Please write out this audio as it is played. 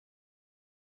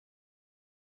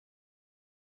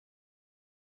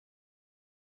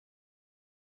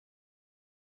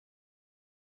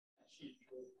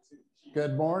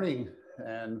Good morning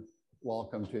and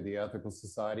welcome to the Ethical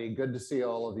Society. Good to see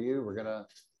all of you. We're going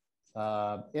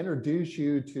to introduce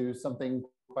you to something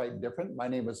quite different. My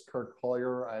name is Curt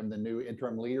Collier. I'm the new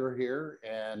interim leader here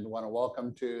and want to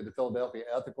welcome to the Philadelphia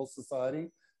Ethical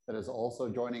Society that is also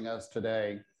joining us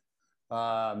today.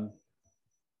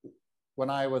 When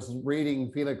I was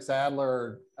reading Felix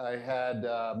Adler, I had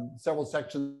several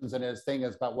sections in his thing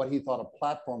about what he thought a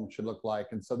platform should look like.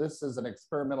 And so this is an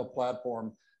experimental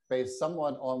platform based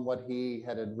somewhat on what he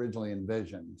had originally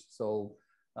envisioned. So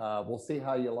we'll see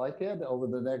how you like it over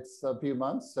the next few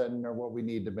months and what we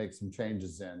need to make some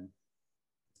changes in.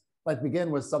 I'd like to begin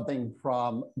with something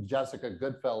from Jessica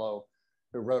Goodfellow,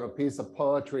 who wrote a piece of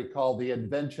poetry called The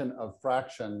Invention of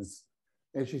Fractions.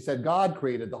 And she said, God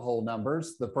created the whole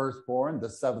numbers, the firstborn, the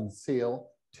seventh seal,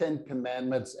 10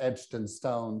 commandments etched in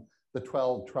stone, the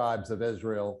 12 tribes of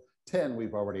Israel, 10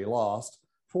 we've already lost,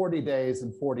 40 days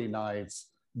and 40 nights,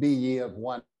 be ye of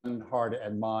one heart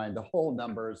and mind, the whole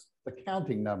numbers, the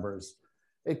counting numbers.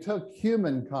 It took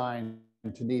humankind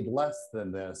to need less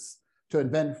than this, to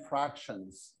invent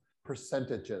fractions,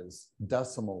 percentages,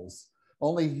 decimals.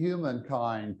 Only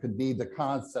humankind could need the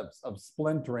concepts of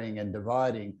splintering and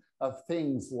dividing, of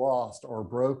things lost or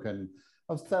broken,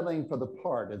 of settling for the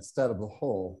part instead of the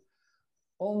whole.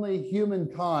 Only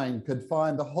humankind could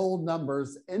find the whole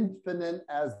numbers, infinite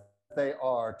as they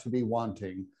are, to be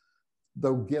wanting.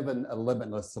 Though given a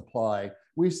limitless supply,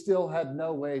 we still had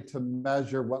no way to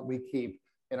measure what we keep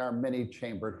in our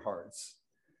many-chambered hearts.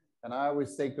 And I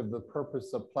always think of the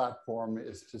purpose of platform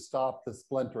is to stop the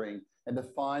splintering and to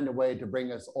find a way to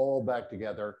bring us all back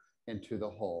together into the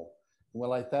whole. Well,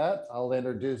 like that, I'll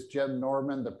introduce Jim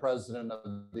Norman, the president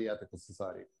of the Ethical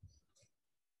Society.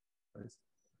 Thanks.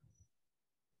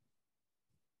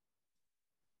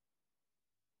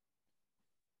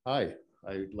 Hi,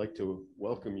 I'd like to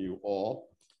welcome you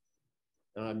all,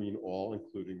 and I mean all,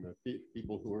 including the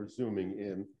people who are Zooming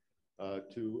in,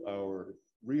 to our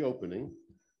reopening.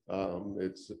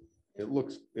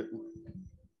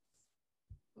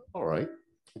 All right,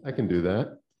 I can do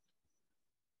that.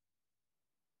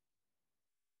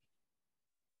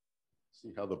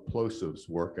 See how the plosives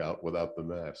work out without the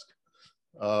mask.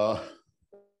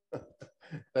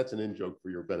 That's an in-joke for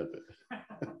your benefit.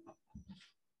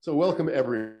 So welcome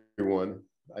everyone.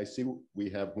 I see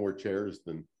we have more chairs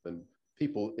than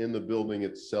people in the building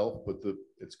itself, but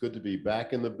it's good to be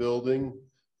back in the building,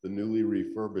 the newly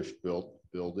refurbished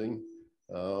building.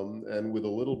 And with a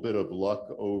little bit of luck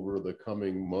over the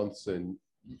coming months and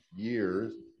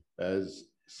years, as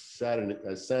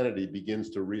sanity begins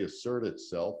to reassert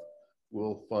itself,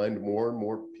 we'll find more and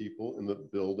more people in the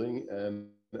building and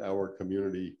our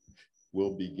community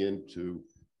will begin to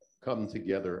come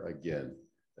together again.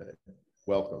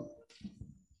 Welcome.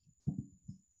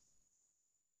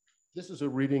 This is a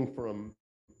reading from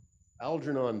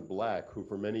Algernon Black, who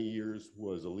for many years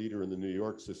was a leader in the New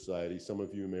York Society. Some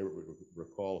of you may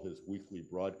recall his weekly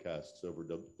broadcasts over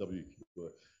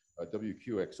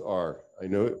WQXR. I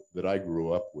know that I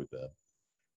grew up with that.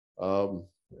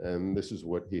 And this is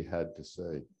what he had to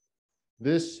say.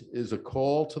 This is a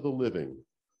call to the living,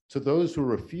 to those who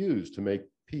refuse to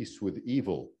make peace with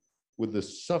evil, with the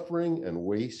suffering and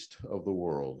waste of the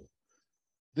world.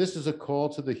 This is a call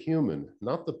to the human,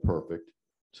 not the perfect,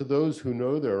 to those who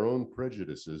know their own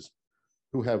prejudices,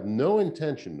 who have no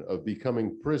intention of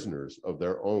becoming prisoners of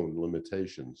their own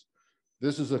limitations.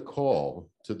 This is a call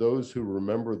to those who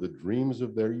remember the dreams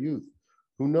of their youth,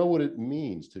 who know what it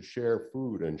means to share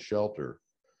food and shelter,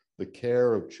 the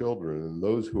care of children and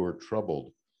those who are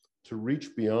troubled, to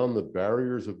reach beyond the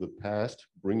barriers of the past,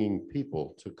 bringing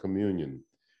people to communion.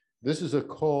 This is a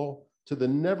call to the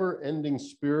never-ending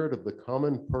spirit of the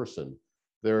common person,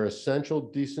 their essential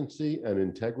decency and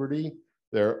integrity,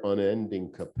 their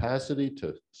unending capacity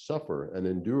to suffer and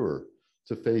endure,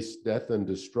 to face death and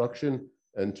destruction,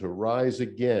 and to rise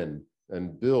again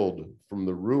and build from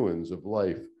the ruins of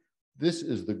life. This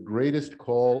is the greatest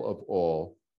call of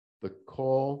all, the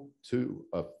call to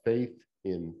a faith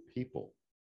in people.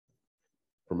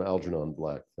 From Algernon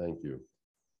Black, thank you.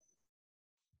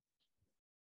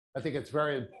 I think it's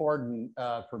very important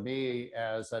for me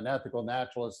as an ethical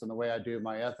naturalist, and the way I do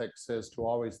my ethics is to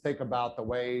always think about the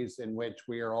ways in which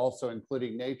we are also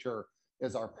including nature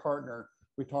as our partner.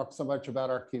 We talk so much about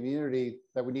our community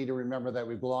that we need to remember that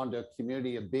we belong to a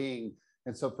community of being.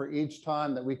 And so for each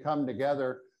time that we come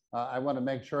together, I want to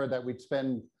make sure that we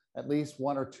spend at least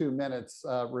 1 or 2 minutes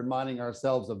reminding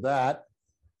ourselves of that.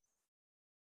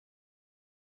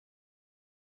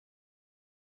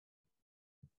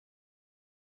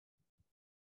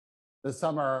 This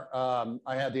summer,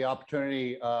 I had the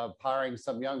opportunity of hiring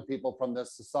some young people from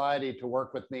this society to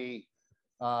work with me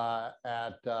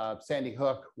at Sandy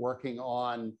Hook, working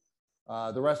on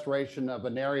the restoration of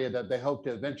an area that they hope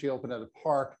to eventually open as a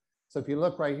park. So if you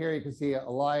look right here, you can see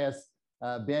Elias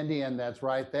Bendian that's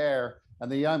right there.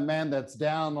 And the young man that's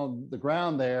down on the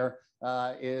ground there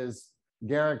is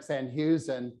Garrick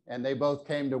Sanhusen, and they both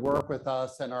came to work with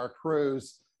us and our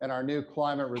crews and our new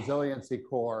Climate Resiliency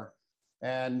Corps.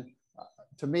 And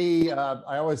to me,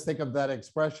 I always think of that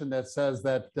expression that says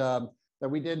that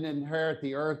we didn't inherit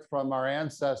the earth from our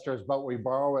ancestors, but we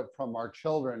borrow it from our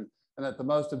children. And that the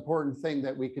most important thing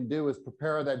that we can do is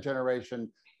prepare that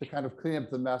generation to kind of clean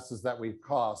up the messes that we've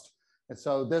caused. And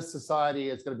so this society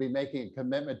is going to be making a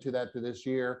commitment to that this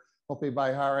year, hopefully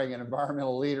by hiring an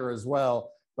environmental leader as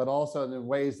well, but also in the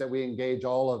ways that we engage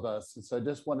all of us. And so I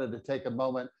just wanted to take a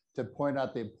moment to point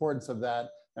out the importance of that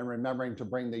and remembering to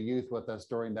bring the youth with us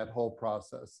during that whole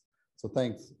process. So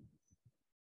thanks.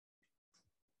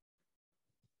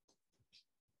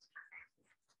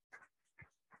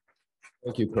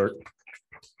 Thank you, Curt.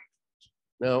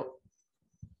 Now,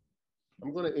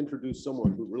 I'm going to introduce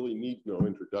someone who really needs no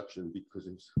introduction because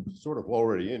he's sort of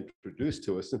already introduced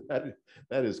to us, and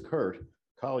that is Curt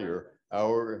Collier,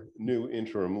 our new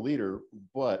interim leader.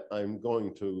 But I'm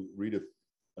going to read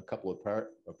a couple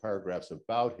of paragraphs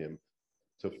about him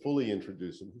to fully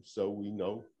introduce him so we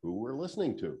know who we're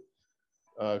listening to.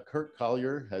 Curt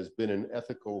Collier has been an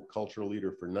ethical culture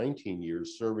leader for 19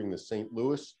 years, serving the St.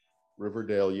 Louis,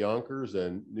 Riverdale Yonkers,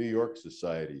 and New York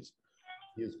societies.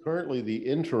 He is currently the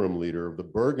interim leader of the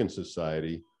Bergen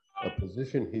Society, a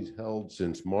position he's held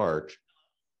since March.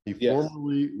 He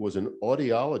formerly was an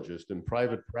audiologist in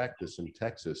private practice in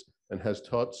Texas and has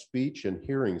taught speech and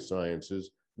hearing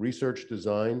sciences, research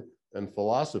design, and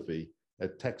philosophy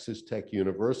at Texas Tech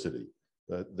University,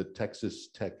 the Texas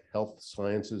Tech Health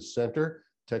Sciences Center,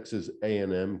 Texas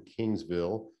A&M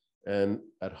Kingsville, and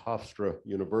at Hofstra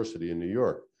University in New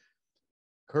York.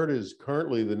 Curt is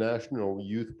currently the National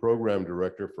Youth Program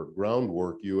Director for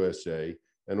Groundwork USA,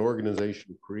 an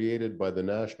organization created by the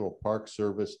National Park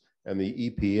Service and the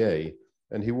EPA,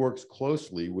 and he works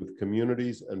closely with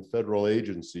communities and federal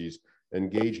agencies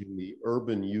engaging the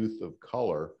urban youth of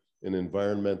color in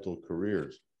environmental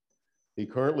careers. He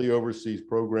currently oversees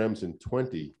programs in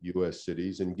 20 US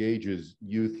cities, engages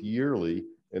youth yearly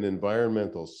in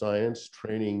environmental science,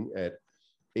 training at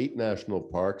 8 national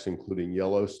parks, including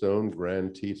Yellowstone,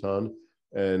 Grand Teton,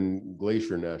 and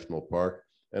Glacier National Park,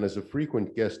 and is a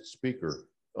frequent guest speaker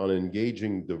on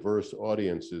engaging diverse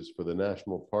audiences for the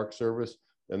National Park Service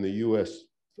and the US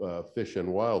Fish and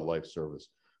Wildlife Service.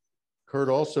 Curt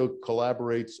also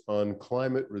collaborates on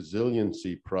climate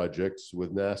resiliency projects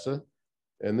with NASA,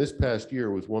 and this past year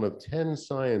was one of 10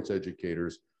 science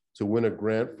educators to win a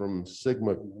grant from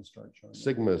Sigma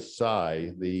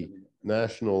Psi, the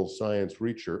National Science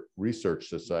Research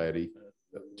Society,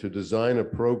 to design a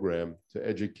program to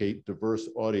educate diverse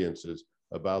audiences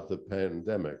about the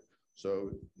pandemic.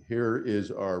 So here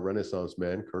is our Renaissance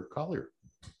man, Curt Collier.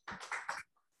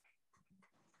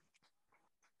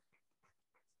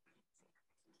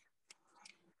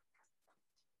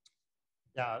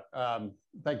 Yeah,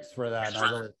 thanks for that.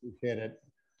 I really appreciate it.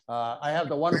 I have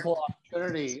the wonderful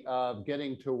opportunity of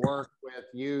getting to work with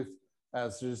youth,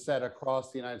 as you said,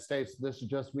 across the United States. This is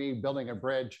just me building a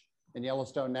bridge in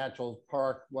Yellowstone National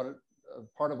Park.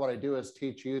 Part of what I do is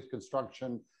teach youth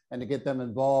construction and to get them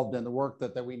involved in the work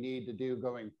that we need to do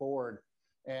going forward.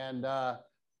 And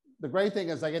the great thing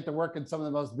is I get to work in some of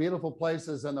the most beautiful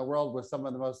places in the world with some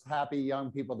of the most happy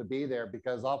young people to be there,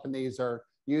 because often these are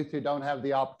youth who don't have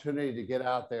the opportunity to get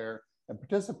out there and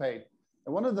participate.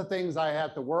 And one of the things I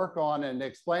have to work on and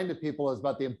explain to people is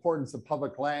about the importance of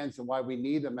public lands and why we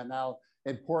need them and how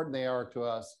important they are to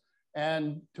us.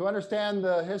 And to understand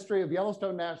the history of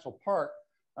Yellowstone National Park,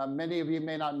 many of you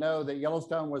may not know that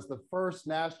Yellowstone was the first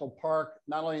national park,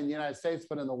 not only in the United States,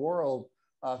 but in the world,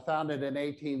 founded in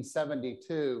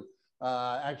 1872.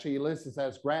 Actually, Ulysses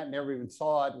S. Grant never even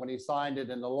saw it when he signed it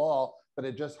into law, but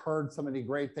had just heard so many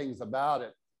great things about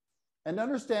it. And to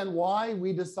understand why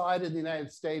we decided in the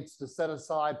United States to set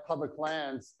aside public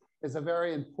lands is a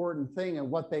very important thing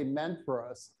and what they meant for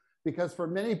us. Because for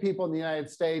many people in the United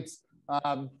States,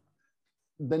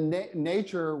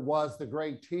 nature was the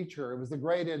great teacher. It was the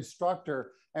great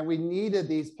instructor. And we needed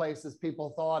these places,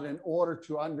 people thought, in order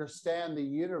to understand the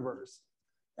universe.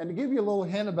 And to give you a little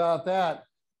hint about that,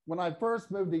 when I first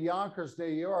moved to Yonkers, New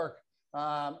York,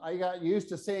 I got used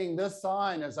to seeing this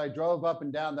sign as I drove up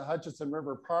and down the Hutchinson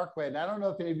River Parkway. And I don't know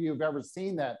if any of you have ever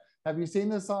seen that. Have you seen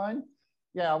this sign?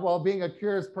 Yeah, well, being a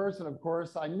curious person, of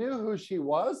course, I knew who she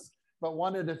was. but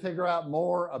wanted to figure out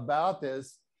more about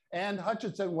this. Anne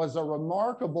Hutchinson was a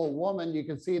remarkable woman. You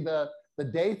can see the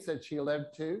dates that she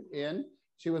lived in.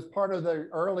 She was part of the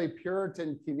early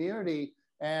Puritan community.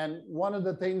 And one of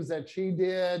the things that she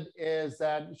did is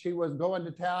that she would go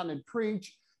into town and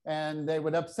preach, and they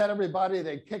would upset everybody.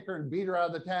 They'd kick her and beat her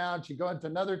out of the town. She'd go into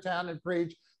another town and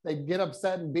preach. They'd get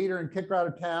upset and beat her and kick her out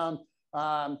of town.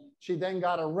 She then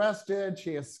got arrested.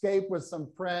 She escaped with some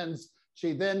friends.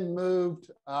 She then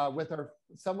moved with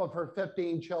some of her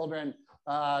 15 children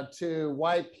to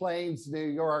White Plains, New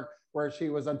York, where she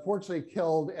was unfortunately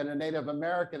killed in a Native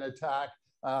American attack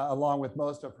along with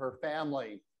most of her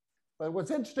family. But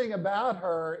what's interesting about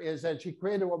her is that she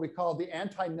created what we call the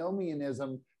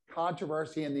antinomianism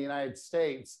controversy in the United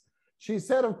States. She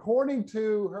said, according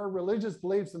to her religious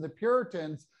beliefs of the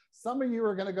Puritans, some of you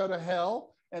are going to go to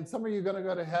hell and some of you are going to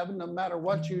go to heaven no matter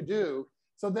what you do.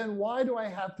 So then why do I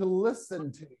have to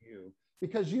listen to you?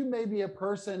 Because you may be a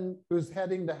person who's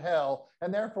heading to hell,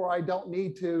 and therefore I don't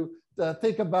need to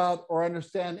think about or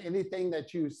understand anything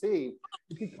that you see.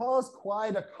 It caused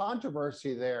quite a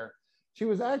controversy there. She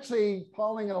was actually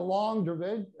following a long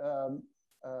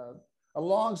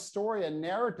story, a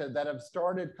narrative that have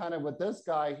started kind of with this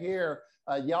guy here,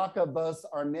 Jacobus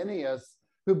Arminius,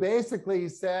 who basically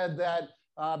said that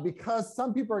because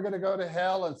some people are going to go to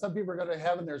hell and some people are going to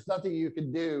heaven, there's nothing you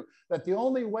can do, that the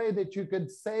only way that you could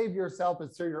save yourself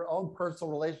is through your own personal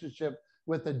relationship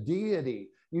with a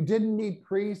deity. You didn't need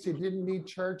priests, you didn't need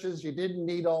churches, you didn't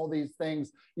need all these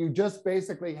things. You just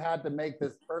basically had to make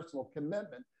this personal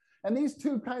commitment. And these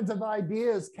two kinds of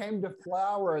ideas came to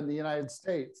flower in the United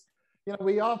States. You know,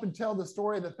 we often tell the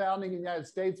story of the founding of the United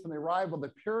States from the arrival of the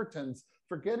Puritans,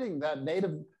 forgetting that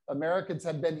Native Americans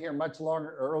had been here much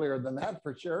longer earlier than that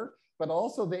for sure, but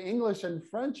also the English and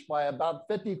French by about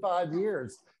 55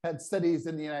 years had cities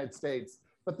in the United States.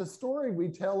 But the story we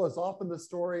tell is often the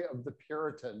story of the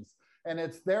Puritans, and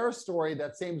it's their story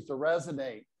that seems to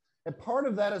resonate. And part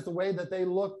of that is the way that they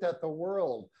looked at the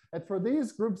world. And for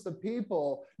these groups of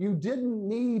people, you didn't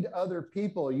need other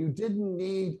people. You didn't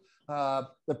need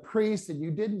the priests, and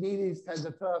you didn't need these kinds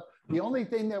of stuff. The only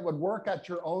thing that would work out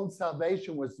your own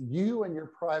salvation was you and your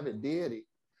private deity.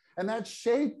 And that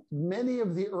shaped many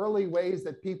of the early ways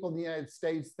that people in the United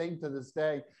States think to this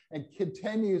day and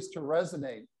continues to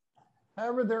resonate.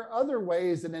 However, there are other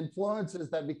ways and influences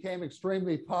that became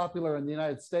extremely popular in the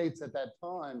United States at that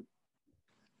time.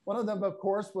 One of them, of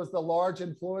course, was the large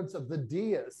influence of the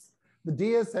deists. The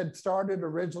deists had started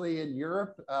originally in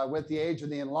Europe with the Age of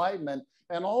the Enlightenment,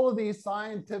 and all of these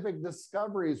scientific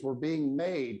discoveries were being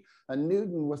made.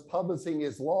 Newton was publishing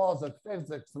his laws of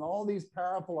physics, and all these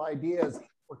powerful ideas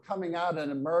were coming out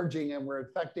and emerging and were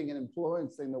affecting and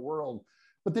influencing the world.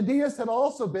 But the deists had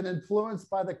also been influenced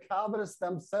by the Calvinists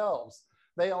themselves.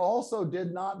 They also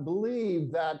did not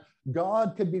believe that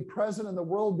God could be present in the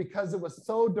world because it was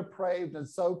so depraved and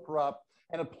so corrupt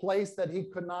and a place that he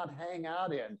could not hang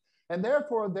out in. And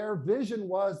therefore, their vision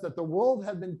was that the world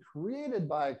had been created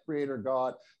by a creator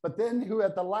God, but then who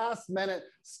at the last minute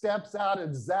steps out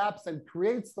and zaps and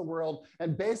creates the world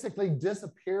and basically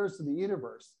disappears to the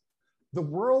universe. The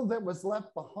world that was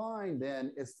left behind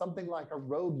then is something like a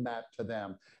roadmap to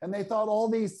them. And they thought all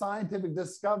these scientific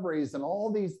discoveries and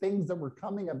all these things that were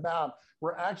coming about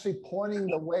were actually pointing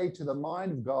the way to the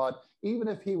mind of God, even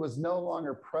if he was no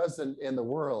longer present in the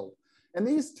world. And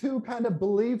these two kind of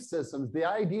belief systems, the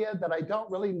idea that I don't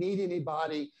really need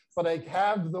anybody, but I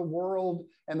have the world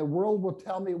and the world will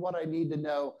tell me what I need to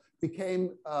know,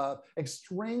 became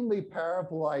extremely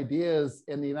powerful ideas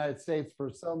in the United States for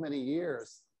so many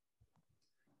years.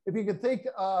 If you could think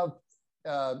of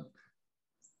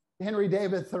Henry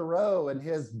David Thoreau and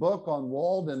his book on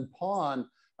Walden Pond,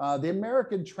 the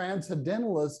American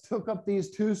transcendentalists took up these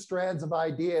two strands of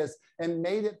ideas and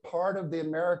made it part of the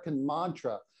American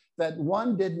mantra, that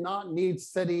one did not need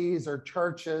cities or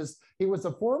churches. He was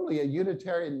formerly a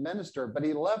Unitarian minister, but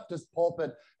he left his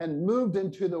pulpit and moved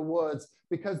into the woods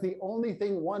because the only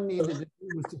thing one needed to do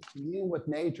was to commune with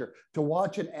nature, to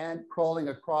watch an ant crawling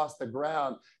across the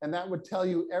ground. And that would tell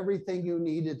you everything you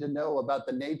needed to know about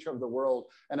the nature of the world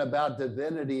and about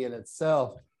divinity in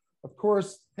itself. Of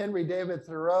course, Henry David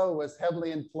Thoreau was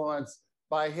heavily influenced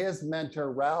by his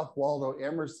mentor, Ralph Waldo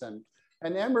Emerson.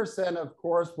 And Emerson, of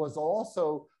course, was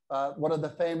also one of the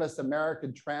famous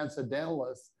American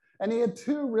transcendentalists. And he had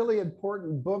two really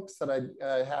important books that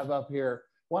I have up here.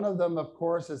 One of them, of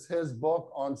course, is his book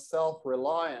on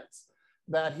self-reliance,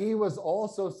 that he was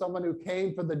also someone who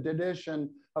came from the tradition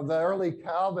of the early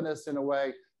Calvinists in a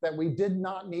way, that we did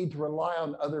not need to rely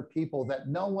on other people, that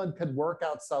no one could work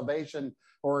out salvation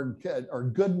or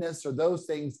goodness or those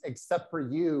things except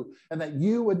for you, and that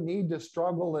you would need to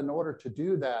struggle in order to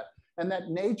do that, and that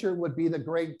nature would be the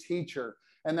great teacher,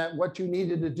 and that what you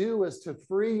needed to do is to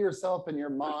free yourself in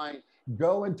your mind,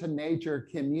 go into nature,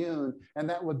 commune, and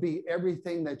that would be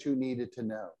everything that you needed to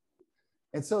know.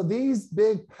 And so these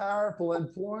big, powerful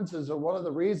influences are one of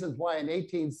the reasons why in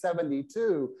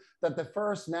 1872 that the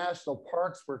first national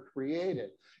parks were created,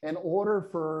 in order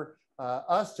for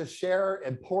us to share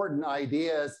important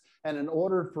ideas and in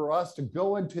order for us to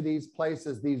go into these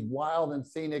places, these wild and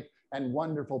scenic and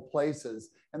wonderful places.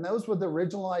 And those were the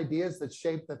original ideas that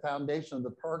shaped the foundation of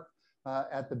the park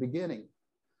at the beginning.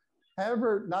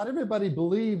 However, not everybody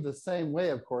believed the same way,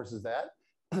 of course, as that.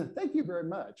 Thank you very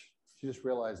much. She just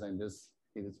realized I just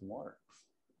needed some water.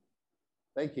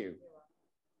 Thank you.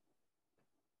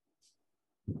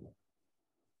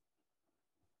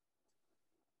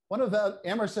 One of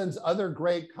Emerson's other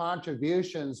great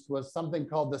contributions was something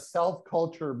called the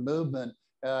self-culture movement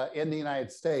in the United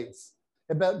States.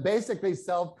 About basically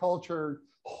self-culture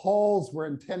halls were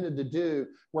intended to do,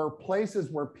 were places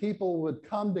where people would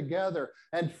come together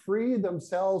and free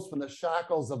themselves from the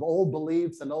shackles of old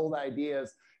beliefs and old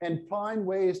ideas and find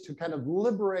ways to kind of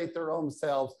liberate their own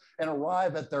selves and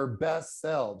arrive at their best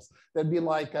selves. That'd be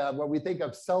like what we think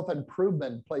of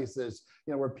self-improvement places,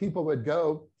 you know, where people would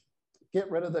go get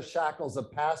rid of the shackles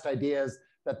of past ideas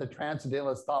that the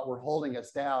transcendentalists thought were holding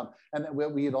us down, and that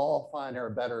we'd all find our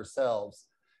better selves.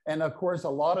 And of course, a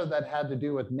lot of that had to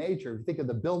do with nature. If you think of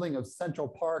the building of Central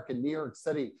Park in New York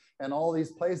City and all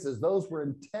these places, those were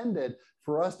intended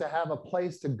for us to have a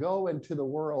place to go into the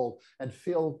world and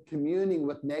feel communing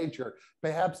with nature,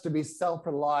 perhaps to be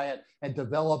self-reliant and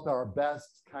develop our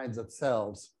best kinds of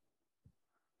selves.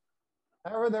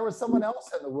 However, there was someone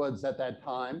else in the woods at that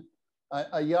time,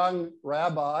 a young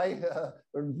rabbi,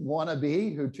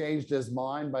 wannabe, who changed his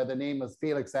mind by the name of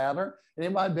Felix Adler.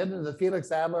 Anyone been to the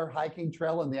Felix Adler hiking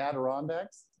trail in the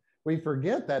Adirondacks? We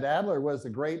forget that Adler was a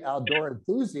great outdoor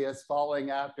enthusiast following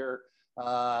after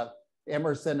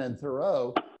Emerson and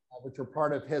Thoreau, which were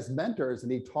part of his mentors,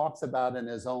 and he talks about in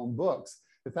his own books.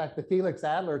 In fact, the Felix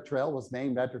Adler Trail was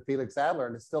named after Felix Adler,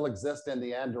 and it still exists in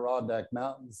the Adirondack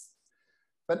Mountains.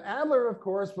 But Adler, of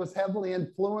course, was heavily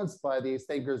influenced by these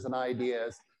thinkers and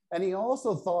ideas, and he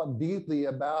also thought deeply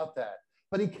about that.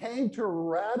 But he came to a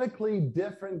radically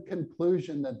different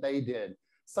conclusion than they did,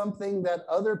 something that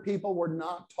other people were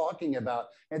not talking about.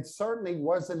 It certainly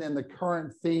wasn't in the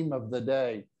current theme of the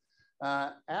day.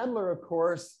 Adler, of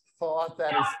course, thought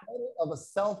that instead of a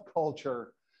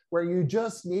self-culture where you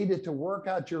just needed to work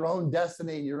out your own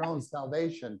destiny, your own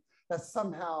salvation, that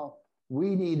somehow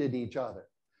we needed each other.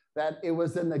 That it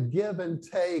was in the give and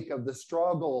take of the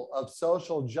struggle of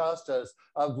social justice,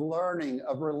 of learning,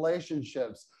 of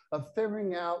relationships, of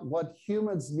figuring out what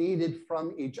humans needed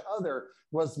from each other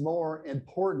was more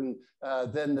important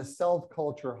than the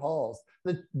self-culture halls.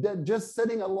 That just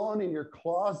sitting alone in your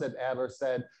closet, Adler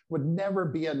said, would never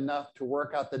be enough to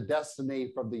work out the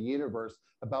destiny from the universe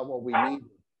about what we need.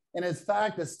 And in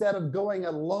fact, instead of going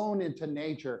alone into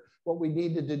nature, what we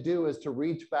needed to do is to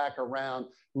reach back around,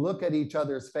 look at each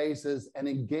other's faces, and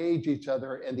engage each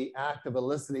other in the act of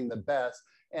eliciting the best.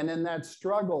 And in that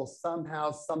struggle,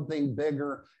 somehow something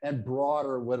bigger and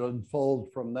broader would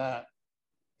unfold from that.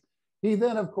 He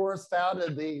then, of course,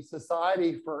 founded the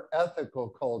Society for Ethical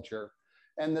Culture.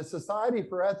 And the Society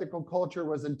for Ethical Culture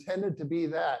was intended to be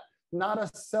that, not a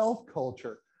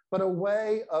self-culture, but a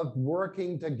way of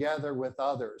working together with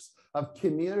others, of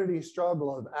community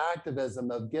struggle, of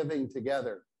activism, of giving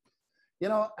together. You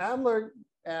know, Adler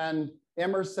and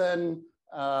Emerson,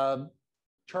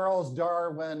 Charles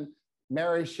Darwin,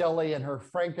 Mary Shelley and her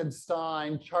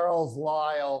Frankenstein, Charles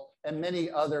Lyell, and many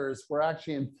others were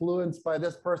actually influenced by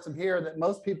this person here that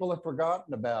most people have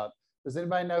forgotten about. Does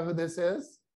anybody know who this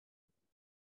is?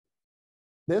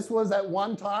 This was at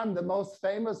one time the most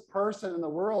famous person in the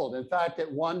world. In fact, at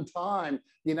one time,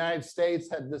 the United States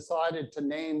had decided to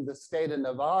name the state of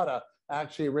Nevada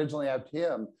actually originally after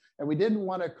him. And we didn't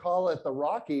want to call it the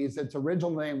Rockies. Its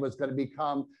original name was going to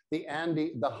become the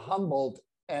Humboldt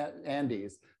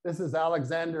Andes. This is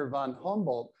Alexander von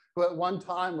Humboldt, who at one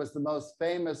time was the most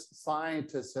famous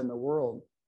scientist in the world.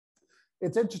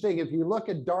 It's interesting, if you look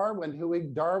at Darwin, who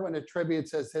Darwin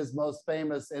attributes as his most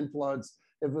famous influence,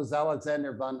 it was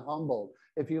Alexander von Humboldt.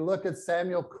 If you look at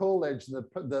Samuel Coleridge,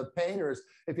 the painters,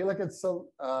 if you look at Simón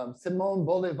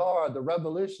Bolívar, the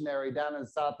revolutionary down in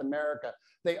South America,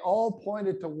 they all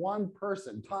pointed to one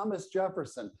person, Thomas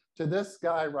Jefferson, to this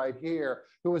guy right here,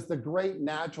 who was the great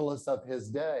naturalist of his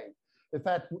day. In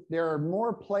fact, there are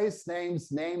more place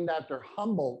names named after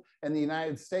Humboldt in the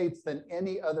United States than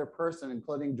any other person,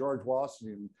 including George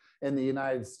Washington in the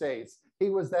United States. He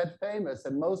was that famous,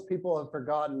 and most people have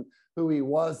forgotten who he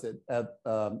was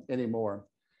anymore.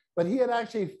 But he had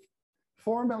actually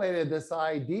formulated this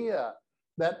idea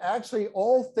that actually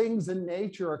all things in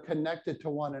nature are connected to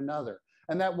one another,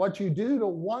 and that what you do to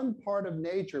one part of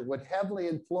nature would heavily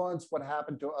influence what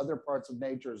happened to other parts of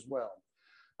nature as well.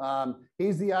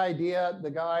 He's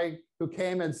the guy who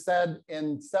came and said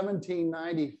in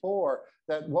 1794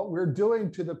 that what we're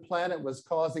doing to the planet was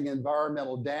causing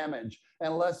environmental damage.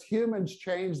 And unless humans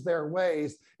changed their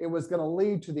ways, it was going to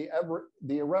lead to the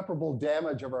irreparable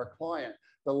damage of our climate,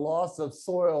 the loss of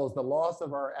soils, the loss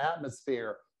of our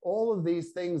atmosphere, all of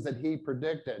these things that he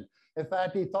predicted. In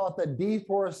fact, he thought that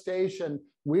deforestation,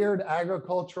 weird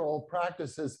agricultural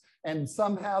practices, and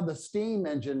somehow the steam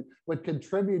engine would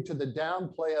contribute to the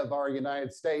downplay of our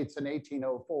United States in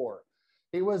 1804.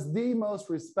 He was the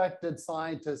most respected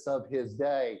scientist of his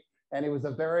day, and he was a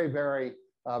very, very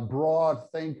broad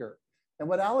thinker. And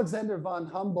what Alexander von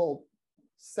Humboldt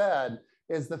said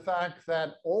is the fact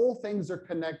that all things are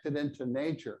connected into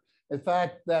nature. In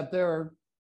fact, that there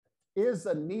is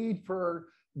a need for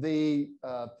the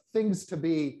things to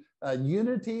be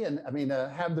unity and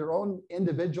have their own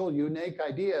individual unique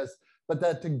ideas, but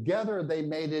that together they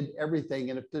made it everything.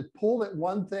 And if to pull at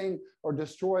one thing or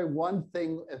destroy one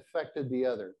thing affected the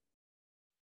other.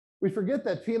 We forget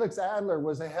that Felix Adler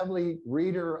was a heavily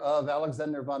reader of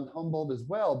Alexander von Humboldt as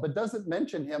well, but doesn't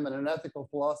mention him in An Ethical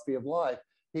Philosophy of Life.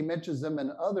 He mentions him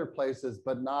in other places,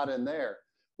 but not in there.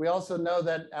 We also know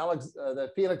that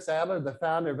that Felix Adler, the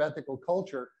founder of ethical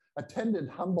culture, attended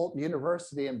Humboldt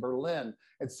University in Berlin,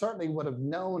 and certainly would have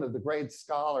known of the great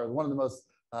scholar, one of the most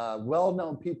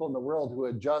well-known people in the world who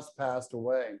had just passed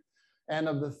away, and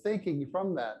of the thinking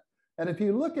from that. And if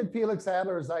you look at Felix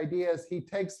Adler's ideas, he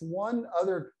takes one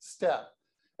other step,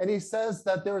 and he says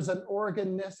that there's an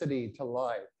organicity to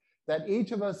life, that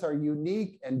each of us are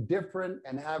unique and different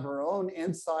and have our own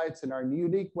insights and our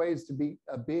unique ways to be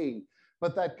being,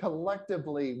 but that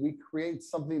collectively we create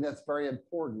something that's very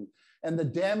important. And the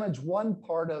damage, one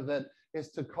part of it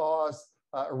is to cause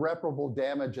irreparable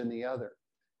damage in the other.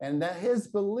 And that his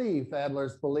belief,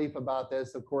 Adler's belief about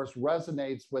this, of course,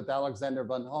 resonates with Alexander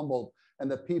von Humboldt and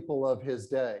the people of his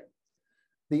day.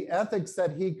 The ethics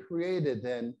that he created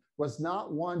then was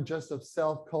not one just of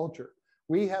self-culture.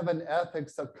 We have an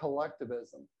ethics of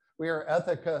collectivism. We are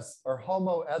ethicus or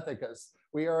homo ethicus.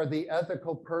 We are the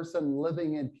ethical person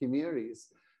living in communities.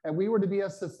 And we were to be a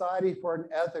society for an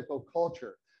ethical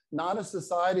culture, not a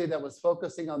society that was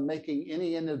focusing on making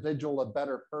any individual a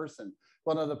better person,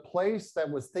 but on a place that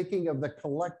was thinking of the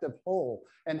collective whole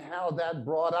and how that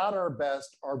brought out our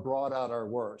best or brought out our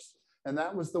worst. And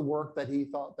that was the work that he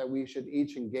thought that we should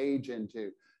each engage into.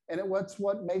 And it's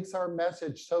what makes our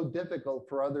message so difficult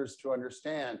for others to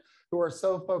understand, who are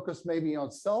so focused maybe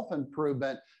on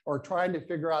self-improvement or trying to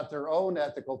figure out their own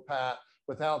ethical path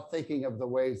without thinking of the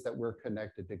ways that we're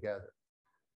connected together.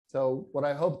 So what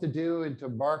I hope to do and to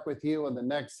embark with you in the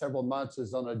next several months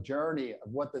is on a journey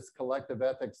of what this collective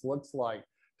ethics looks like,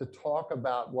 to talk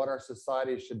about what our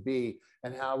society should be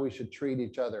and how we should treat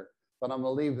each other. But I'm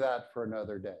gonna leave that for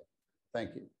another day.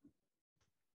 Thank you.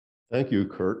 Thank you,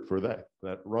 Curt, for that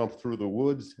romp through the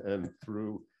woods and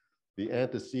through the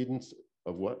antecedents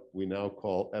of what we now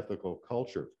call ethical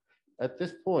culture. At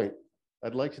this point,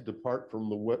 I'd like to depart from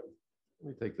let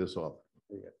me take this off.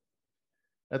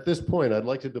 At this point, I'd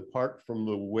like to depart from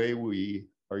the way we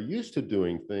are used to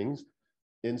doing things.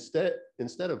 Instead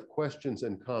of questions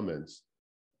and comments,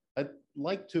 I'd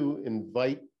like to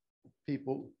invite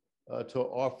people to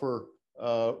offer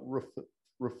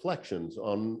reflections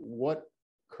on what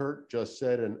Curt just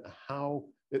said and how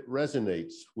it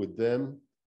resonates with them,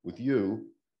 with you,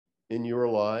 in your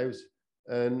lives.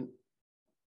 And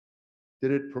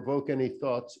did it provoke any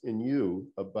thoughts in you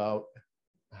about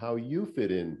how you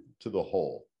fit in to the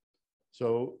whole?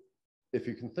 So if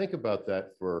you can think about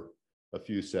that for a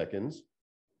few seconds,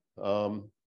 and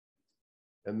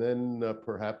then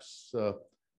perhaps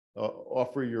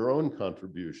offer your own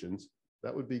contributions,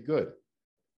 that would be good.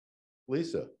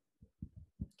 Lisa.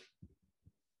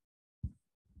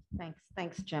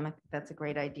 Thanks, Jim. That's a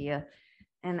great idea.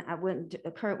 And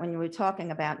Curt, when you were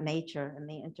talking about nature and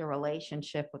the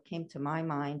interrelationship, what came to my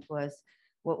mind was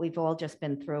what we've all just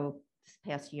been through this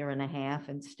past year and a half,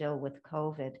 and still with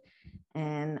COVID.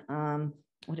 And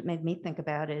what it made me think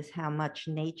about is how much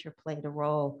nature played a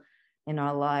role in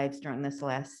our lives during this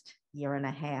last year and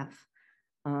a half.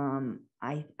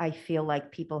 I feel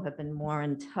like people have been more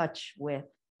in touch with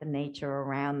the nature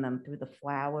around them through the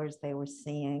flowers they were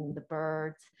seeing, the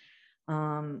birds.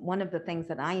 One of the things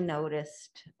that I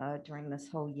noticed during this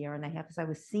whole year and a half is I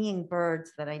was seeing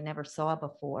birds that I never saw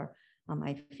before on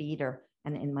my feeder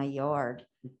and in my yard.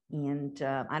 And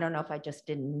I don't know if I just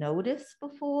didn't notice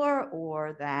before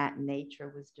or that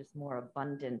nature was just more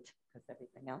abundant because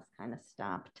everything else kind of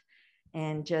stopped.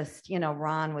 And just, you know,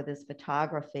 Ron with his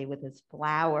photography, with his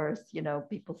flowers, you know,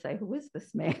 people say, who is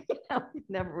this man? You know, we've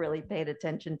never really paid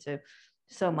attention to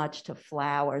so much to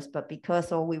flowers, but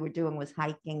because all we were doing was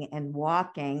hiking and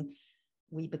walking,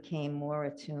 we became more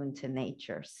attuned to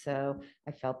nature. So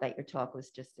I felt that your talk was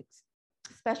just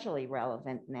especially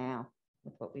relevant now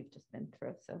with what we've just been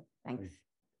through. So thanks.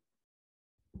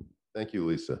 Thank you,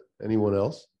 Lisa. Anyone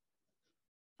else?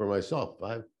 For myself,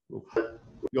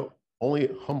 only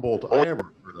Humboldt I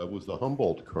ever heard of was the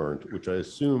Humboldt current, which I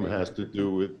assume has to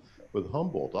do with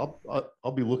Humboldt.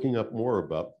 I'll be looking up more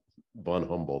about von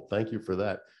Humboldt. Thank you for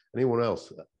that. Anyone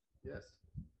else? Yes.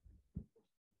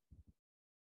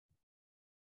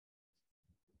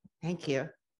 Thank you.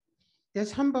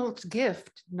 There's Humboldt's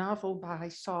Gift, novel by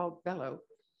Saul Bellow.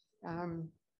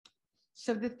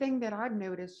 So the thing that I've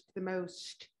noticed the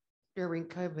most during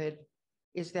COVID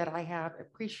is that I have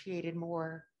appreciated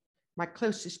more my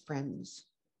closest friends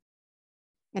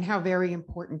and how very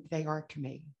important they are to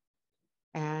me.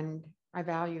 And I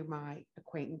value my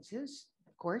acquaintances,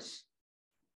 of course,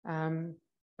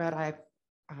 but I've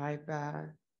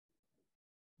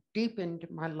deepened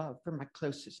my love for my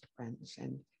closest friends.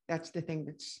 And that's the thing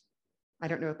I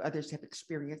don't know if others have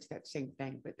experienced that same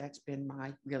thing, but that's been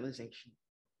my realization.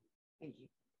 Thank you.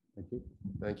 Thank you.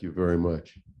 Thank you very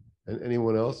much. And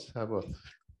anyone else have a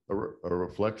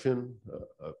reflection,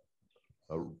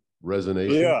 a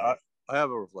resonation? Yeah, I have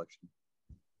a reflection.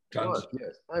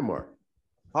 Yes. Hi, Mark.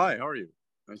 Hi, how are you?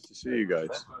 Nice to see you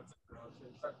guys.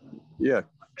 Yeah,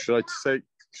 should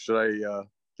I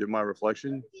give my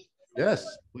reflection? Yes,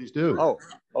 please do. Oh,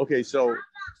 okay. So,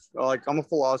 like, I'm a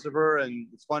philosopher, and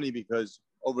it's funny because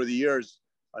over the years,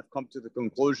 I've come to the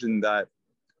conclusion that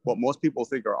what most people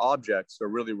think are objects are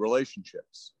really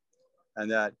relationships. And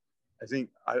that I think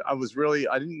I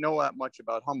didn't know that much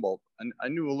about Humboldt. And I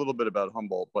knew a little bit about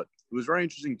Humboldt, but it was very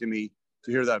interesting to me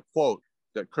to hear that quote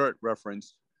that Curt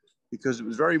referenced, because it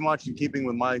was very much in keeping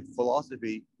with my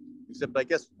philosophy, except I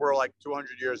guess we're like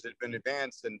 200 years that have been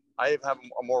advanced. And I have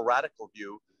a more radical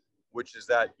view, which is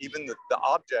that even the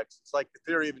objects, it's like the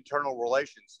theory of internal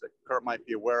relations that Curt might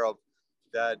be aware of,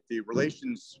 that the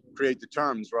relations create the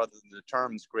terms rather than the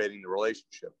terms creating the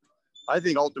relationship. I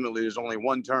think ultimately there's only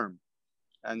one term,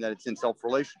 and that it's in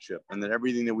self-relationship, and that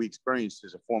everything that we experience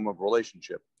is a form of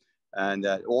relationship, and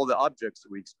that all the objects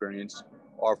that we experience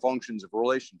are functions of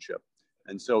relationship.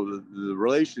 And so the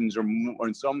relations are more,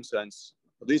 in some sense,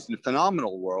 at least in the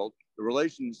phenomenal world, the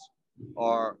relations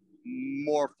are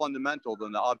more fundamental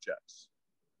than the objects.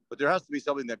 But there has to be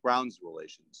something that grounds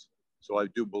relations. So I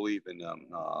do believe in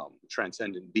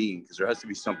transcendent being, because there has to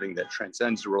be something that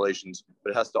transcends the relations,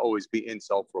 but it has to always be in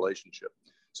self-relationship.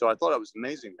 So I thought it was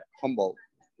amazing that Humboldt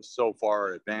was so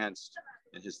far advanced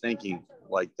in his thinking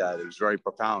like that. It was very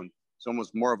profound. It's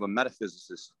almost more of a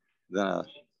metaphysicist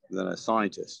than a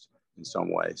scientist in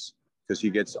some ways, because he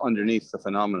gets underneath the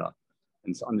phenomena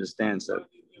and understands that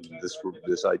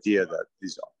this idea that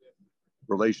these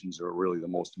relations are really the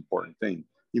most important thing,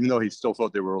 even though he still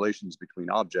thought there were relations between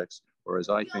objects, whereas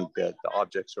I think that the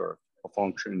objects are a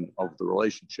function of the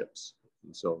relationships.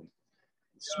 And so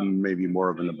it's maybe more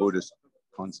of a Buddhist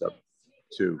concept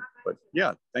too. But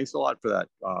yeah, thanks a lot for that.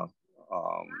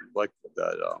 Like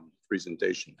that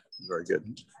presentation. Very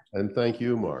good. And thank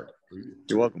you, Mark.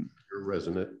 You're welcome. Your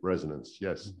resonance.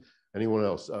 Yes. Anyone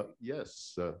else?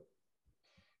 Yes.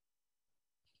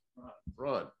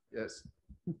 Ron. Yes.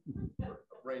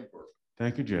 Rainforest.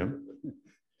 Thank you, Jim.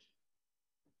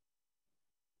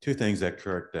 Two things that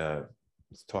Curt's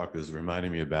talk is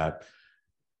reminding me about.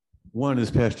 One,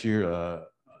 this past year, in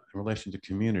relation to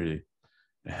community,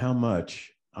 how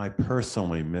much I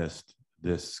personally missed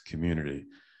this community.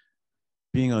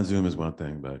 Being on Zoom is one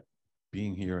thing, but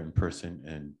being here in person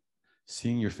and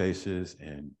seeing your faces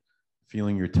and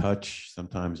feeling your touch,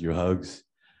 sometimes your hugs,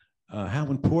 how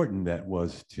important that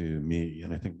was to me.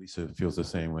 And I think Lisa feels the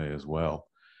same way as well,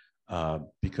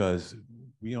 because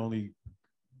we only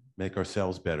make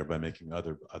ourselves better by making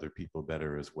other people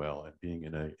better as well, and being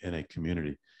in a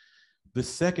community. The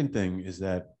second thing is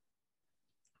that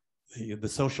the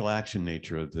social action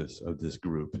nature of this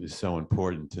group is so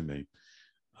important to me.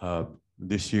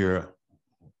 This year,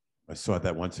 I saw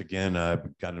that once again. I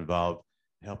got involved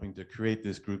helping to create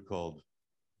this group called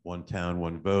One Town,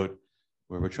 One Vote,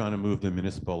 where we're trying to move the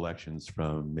municipal elections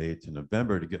from May to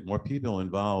November to get more people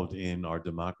involved in our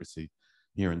democracy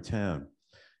here in town.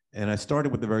 And I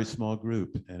started with a very small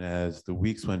group. And as the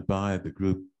weeks went by, the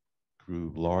group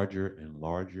grew larger and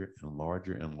larger and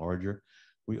larger and larger.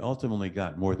 We ultimately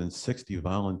got more than 60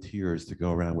 volunteers to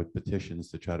go around with petitions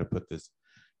to try to put this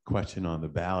question on the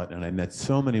ballot. And I met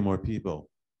so many more people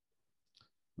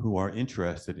who are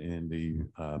interested in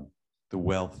the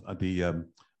wealth,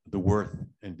 the worth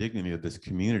and dignity of this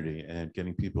community and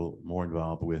getting people more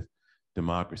involved with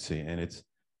democracy. And it's,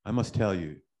 I must tell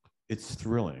you, it's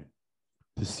thrilling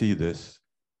to see this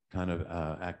kind of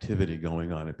activity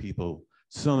going on and people,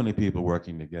 so many people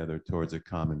working together towards a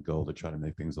common goal to try to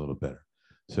make things a little better.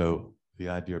 So the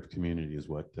idea of community is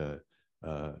what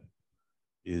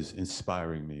is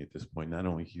inspiring me at this point, not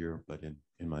only here, but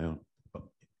in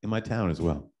my town as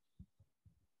well.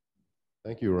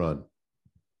 Thank you, Ron.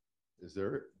 Is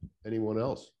there anyone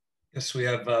else? Yes, we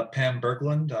have Pam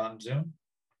Berglund on Zoom.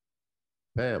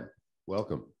 Pam,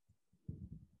 welcome.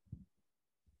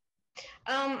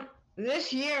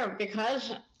 This year,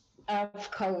 because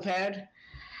of COVID,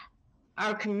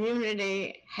 our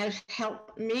community has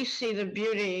helped me see the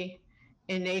beauty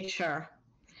in nature.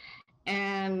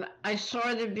 And I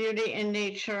saw the beauty in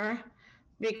nature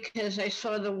because I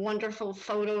saw the wonderful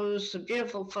photos, the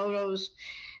beautiful photos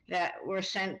that were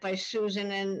sent by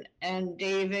Susan and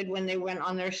David when they went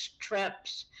on their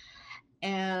trips,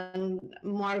 and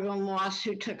Margot Moss,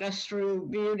 who took us through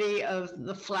beauty of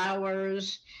the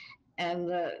flowers and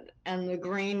the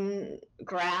green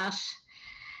grass.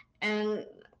 And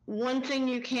one thing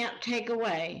you can't take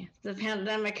away, the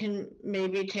pandemic can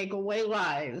maybe take away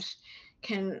lives,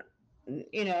 can,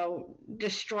 you know,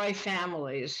 destroy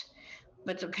families,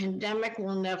 but the pandemic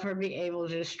will never be able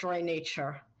to destroy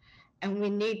nature. And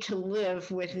we need to live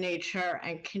with nature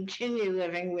and continue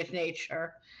living with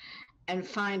nature and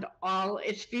find all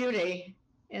its beauty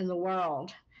in the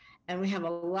world. And we have a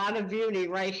lot of beauty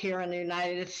right here in the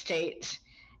United States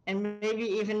and maybe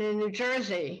even in New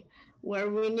Jersey, where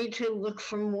we need to look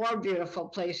for more beautiful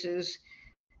places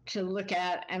to look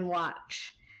at and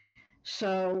watch.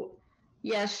 So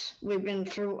yes, we've been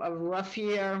through a rough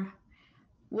year.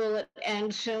 Will it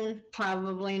end soon?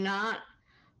 Probably not.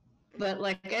 But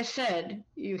like I said,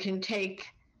 you can take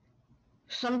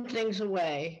some things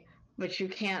away, but you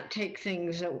can't take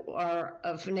things that are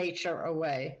of nature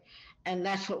away. And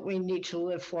that's what we need to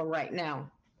live for right now.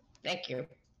 Thank you.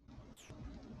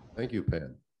 Thank you,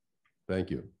 Pam. Thank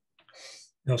you.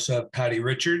 We also have Patty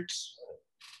Richards.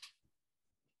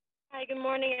 Hi, good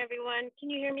morning, everyone. Can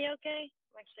you hear me okay?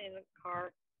 I'm actually in the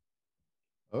car.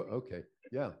 Oh, okay.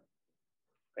 Yeah.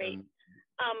 Great.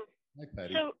 Hi,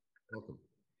 Patty. So, welcome.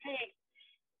 Hey,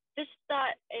 this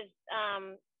thought is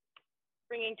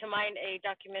bringing to mind a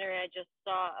documentary I just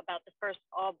saw about the first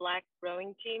all-Black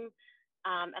rowing team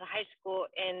at a high school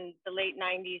in the late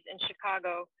 90s in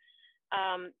Chicago.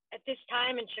 At this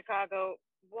time in Chicago,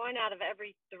 1 out of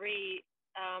every 3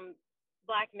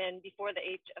 Black men before the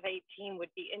age of 18 would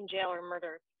be in jail or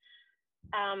murdered.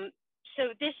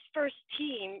 So this first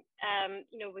team,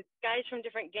 you know, with guys from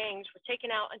different gangs, were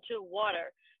taken out into the water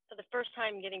for the first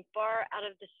time, getting far out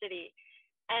of the city.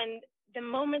 And the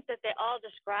moment that they all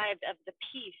described of the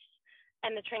peace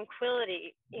and the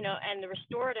tranquility, you know, and the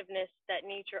restorativeness that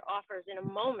nature offers in a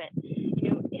moment,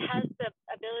 you know, it has the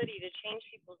ability to change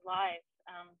people's lives.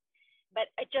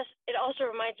 But it also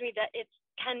reminds me that it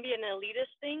can be an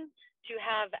elitist thing to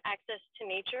have access to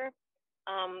nature.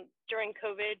 During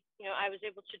COVID, you know, I was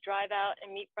able to drive out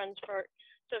and meet friends for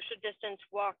social distance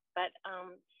walks, but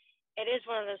it is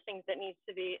one of those things that needs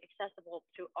to be accessible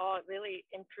to all. It really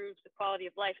improves the quality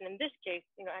of life, and in this case,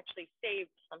 you know, actually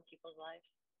saved some people's lives.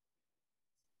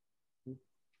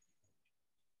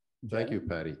 Thank you,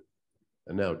 Patty.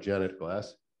 And now Janet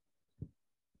Glass.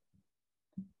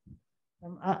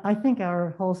 I think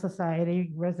our whole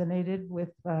society resonated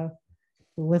with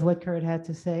what Curt had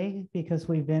to say, because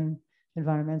we've been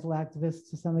environmental activists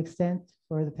to some extent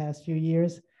for the past few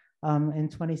years. In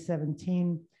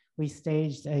 2017, we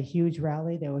staged a huge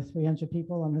rally. There were 300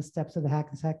 people on the steps of the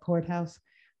Hackensack Courthouse,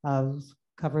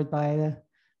 covered by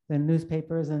the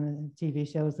newspapers and TV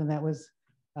shows, and that was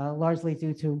largely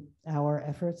due to our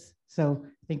efforts. So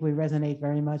I think we resonate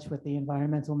very much with the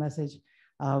environmental message.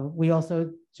 We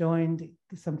also joined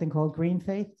something called Green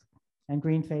Faith, and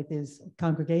Green Faith is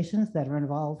congregations that are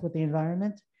involved with the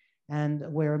environment, and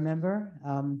we're a member.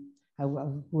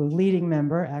 We're a leading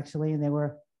member, actually, and there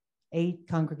were 8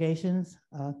 congregations,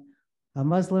 a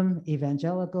Muslim,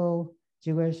 evangelical,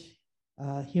 Jewish,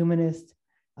 humanist,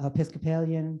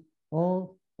 Episcopalian,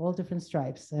 all different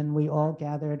stripes, and we all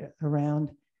gathered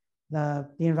around the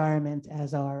environment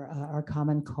as our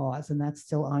common cause, and that's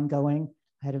still ongoing.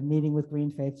 I had a meeting with Green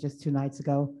Faith just 2 nights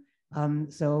ago.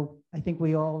 So I think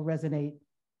we all resonate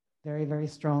very, very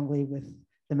strongly with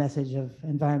the message of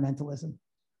environmentalism.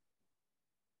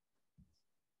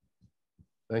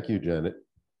 Thank you, Janet.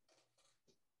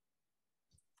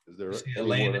 Is there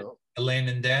Elaine, anyone else? Elaine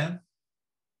and Dan?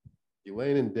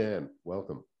 Elaine and Dan,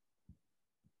 welcome.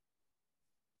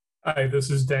 Hi, this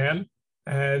is Dan.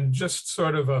 And just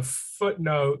sort of a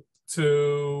footnote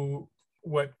to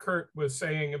what Curt was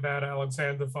saying about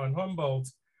Alexander von Humboldt.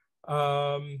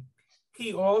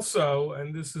 He also,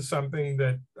 and this is something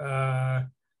that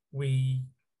we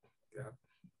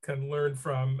can learn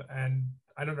from, and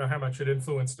I don't know how much it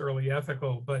influenced early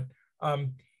ethical, but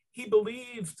he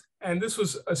believed, and this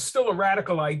was still a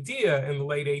radical idea in the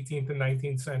late 18th and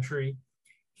 19th century,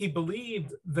 he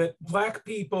believed that Black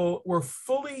people were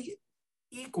fully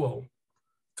equal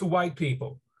to white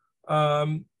people.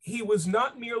 He was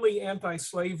not merely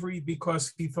anti-slavery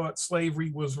because he thought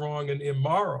slavery was wrong and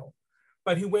immoral,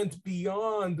 but he went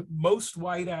beyond most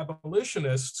white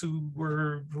abolitionists who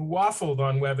waffled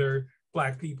on whether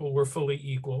Black people were fully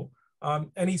equal.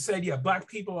 And he said, yeah, Black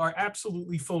people are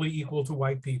absolutely fully equal to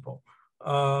white people.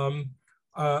 A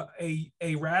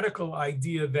radical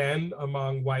idea then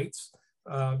among whites,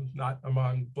 not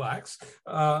among Blacks,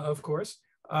 of course,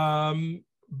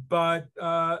 but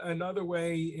another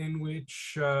way in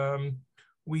which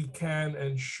we can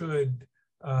and should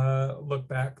look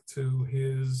back to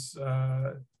his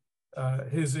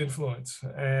influence,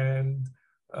 and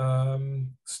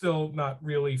still not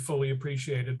really fully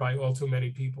appreciated by all too many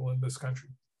people in this country.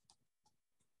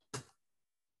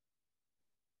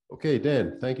 Okay,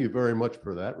 Dan, thank you very much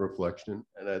for that reflection.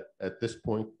 And at this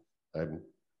point, I'm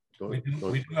going.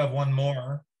 We do have one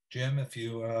more, Jim, if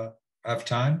you have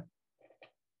time.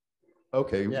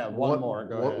 Okay. Yeah, one more.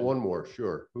 Go ahead. One more,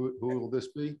 sure. Who will this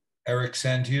be? Eric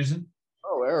Sandhusen.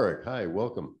 Oh, Eric. Hi,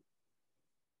 welcome.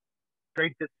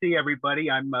 Great to see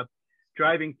everybody. I'm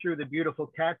driving through the beautiful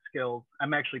Catskills.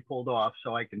 I'm actually pulled off,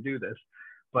 so I can do this.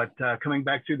 But coming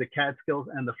back through the Catskills,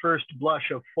 and the first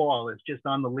blush of fall is just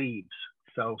on the leaves.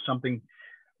 So something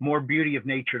more beauty of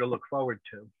nature to look forward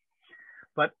to.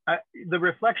 But the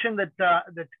reflection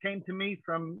that came to me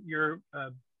from your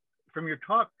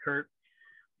talk, Curt,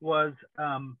 was,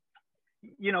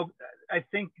 you know, I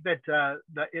think that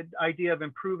the idea of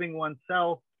improving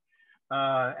oneself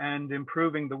and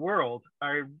improving the world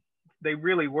they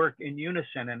really work in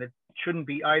unison, and it shouldn't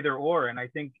be either or. And I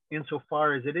think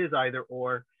insofar as it is either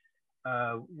or,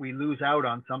 we lose out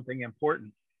on something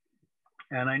important.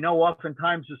 And I know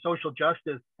oftentimes the social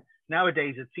justice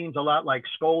nowadays, it seems a lot like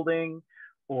scolding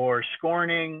or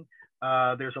scorning.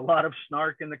 There's a lot of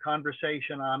snark in the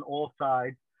conversation on all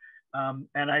sides.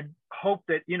 And I hope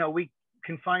that, you know, we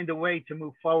can find a way to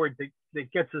move forward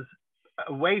that gets us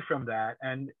away from that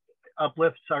and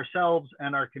uplifts ourselves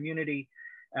and our community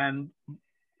and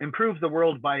improves the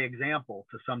world by example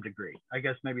to some degree. I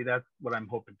guess maybe that's what I'm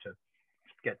hoping to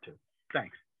get to.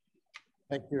 Thanks.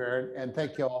 Thank you, Eric, and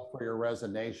thank you all for your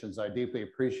resignations. I deeply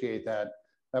appreciate that.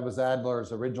 That was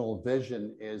Adler's original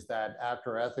vision, is that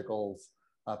after ethicals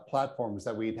platforms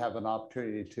that we'd have an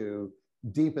opportunity to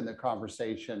deepen the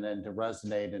conversation and to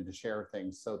resonate and to share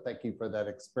things. So thank you for that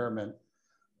experiment.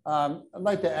 I'd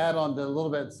like to add on to a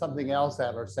little bit something else,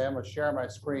 Adler. Say, I'm going to share my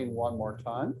screen one more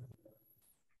time.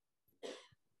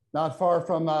 Not far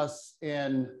from us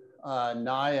in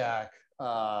Nyack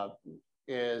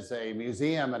is a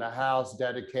museum and a house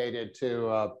dedicated to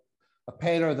a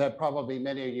painter that probably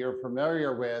many of you are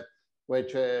familiar with,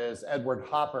 which is Edward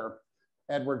Hopper.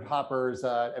 Edward Hopper's,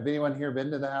 have anyone here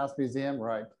been to the House Museum?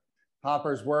 Right.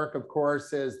 Hopper's work, of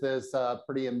course, is this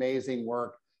pretty amazing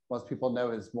work. Most people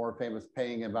know his more famous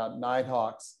painting about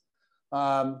nighthawks.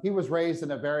 He was raised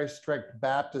in a very strict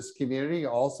Baptist community,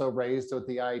 also raised with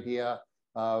the idea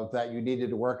of that you needed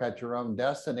to work at your own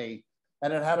destiny.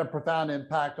 And it had a profound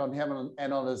impact on him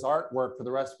and on his artwork for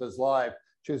the rest of his life,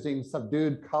 choosing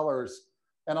subdued colors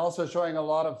and also showing a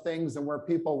lot of things and where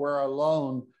people were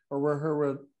alone or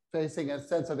were facing a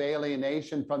sense of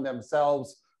alienation from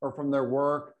themselves or from their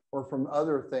work or from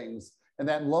other things. And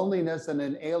that loneliness and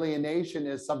an alienation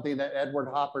is something that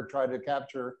Edward Hopper tried to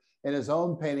capture in his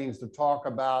own paintings, to talk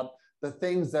about the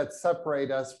things that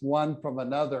separate us one from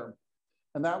another.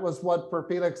 And that was what for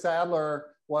Felix Adler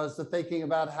was the thinking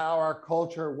about how our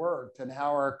culture worked and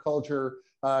how our culture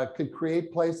could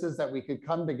create places that we could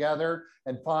come together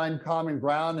and find common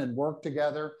ground and work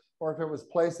together, or if it was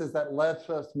places that left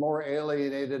us more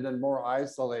alienated and more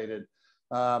isolated.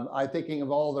 I'm thinking of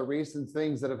all the recent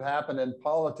things that have happened in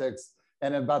politics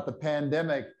and about the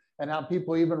pandemic and how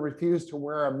people even refuse to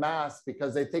wear a mask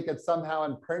because they think it's somehow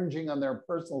impinging on their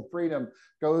personal freedom,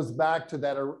 goes back to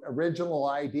that original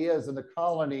ideas in the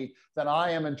colony that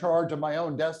I am in charge of my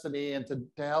own destiny, and to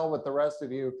hell with the rest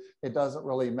of you, it doesn't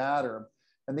really matter.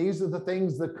 And these are the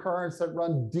things, the currents that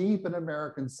run deep in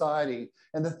American society,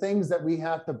 and the things that we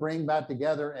have to bring back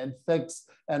together and fix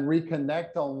and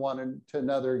reconnect on one to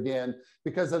another again.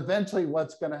 Because eventually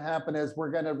what's going to happen is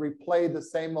we're going to replay the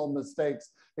same old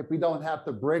mistakes if we don't have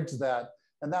to bridge that.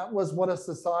 And that was what a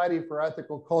society for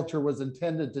ethical culture was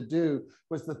intended to do,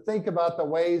 was to think about the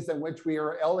ways in which we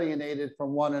are alienated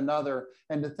from one another,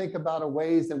 and to think about the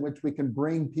ways in which we can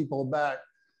bring people back.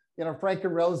 You know,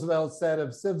 Franklin Roosevelt said,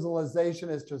 if civilization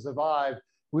is to survive,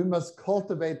 we must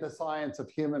cultivate the science of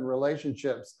human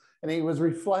relationships. And he was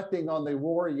reflecting on the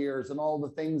war years and all the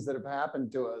things that have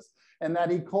happened to us, and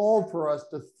that he called for us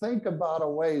to think about a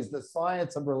ways, the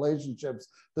science of relationships,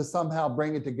 to somehow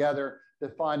bring it together, to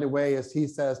find a way, as he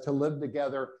says, to live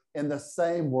together in the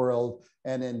same world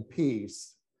and in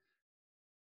peace.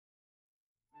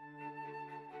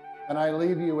 And I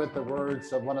leave you with the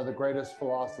words of one of the greatest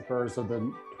philosophers of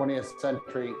the 20th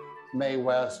century, Mae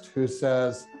West, who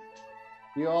says,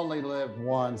 "You only live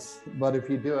once, but if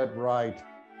you do it right,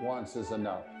 once is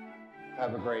enough."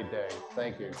 Have a great day.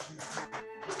 Thank you.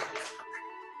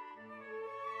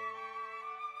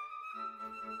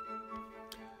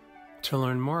 To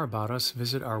learn more about us,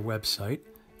 visit our website,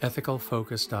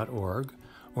 ethicalfocus.org,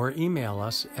 or email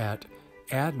us at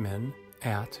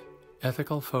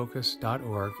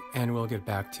admin@ethicalfocus.org, and we'll get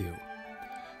back to you.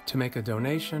 To make a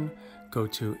donation, go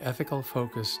to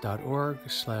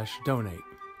ethicalfocus.org/donate.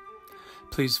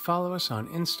 Please follow us on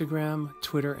Instagram,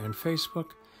 Twitter, and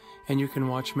Facebook, and you can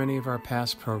watch many of our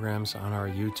past programs on our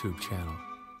YouTube channel.